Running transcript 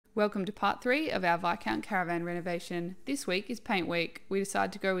Welcome to part 3 of our Viscount Caravan renovation. This week is paint week. We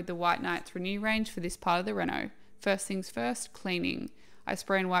decided to go with the White Knights Renew range for this part of the reno. First things first, cleaning. I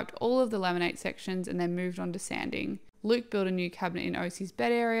spray and wiped all of the laminate sections and then moved on to sanding. Luke built a new cabinet in Osie's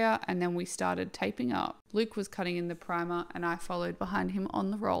bed area and then we started taping up. Luke was cutting in the primer and I followed behind him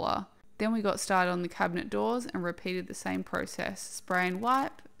on the roller. Then we got started on the cabinet doors and repeated the same process. Spray and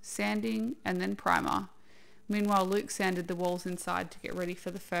wipe, sanding, and then primer. Meanwhile, Luke sanded the walls inside to get ready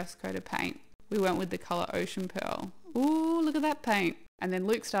for the first coat of paint. We went with the colour Ocean Pearl. Ooh, look at that paint. And then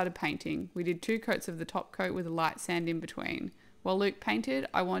Luke started painting. We did 2 coats of the top coat with a light sand in between. While Luke painted,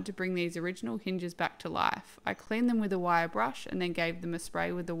 I wanted to bring these original hinges back to life. I cleaned them with a wire brush and then gave them a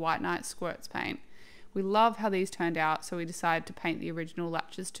spray with the White Knight Squirts paint. We love how these turned out, so we decided to paint the original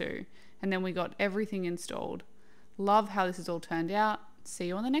latches too. And then we got everything installed. Love how this has all turned out. See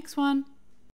you on the next one.